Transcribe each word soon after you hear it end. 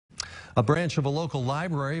A branch of a local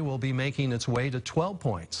library will be making its way to 12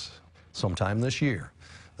 Points sometime this year.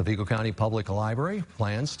 The Vigo County Public Library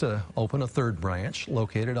plans to open a third branch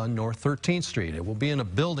located on North 13th Street. It will be in a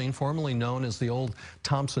building formerly known as the old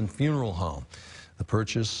Thompson Funeral Home. The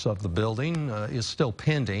purchase of the building is still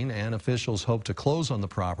pending, and officials hope to close on the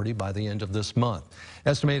property by the end of this month.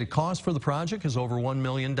 Estimated cost for the project is over $1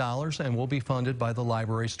 million and will be funded by the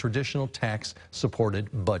library's traditional tax-supported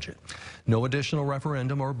budget. No additional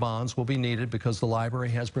referendum or bonds will be needed because the library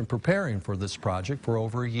has been preparing for this project for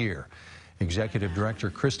over a year. Executive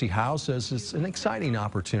Director Christy Howe says it's an exciting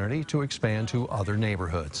opportunity to expand to other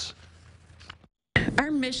neighborhoods.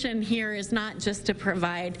 Our mission here is not just to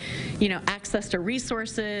provide, access to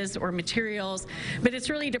resources or materials, but it's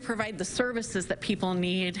really to provide the services that people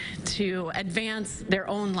need to advance their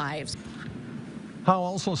own lives. Howe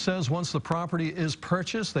also says once the property is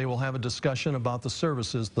purchased, they will have a discussion about the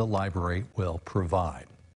services the library will provide.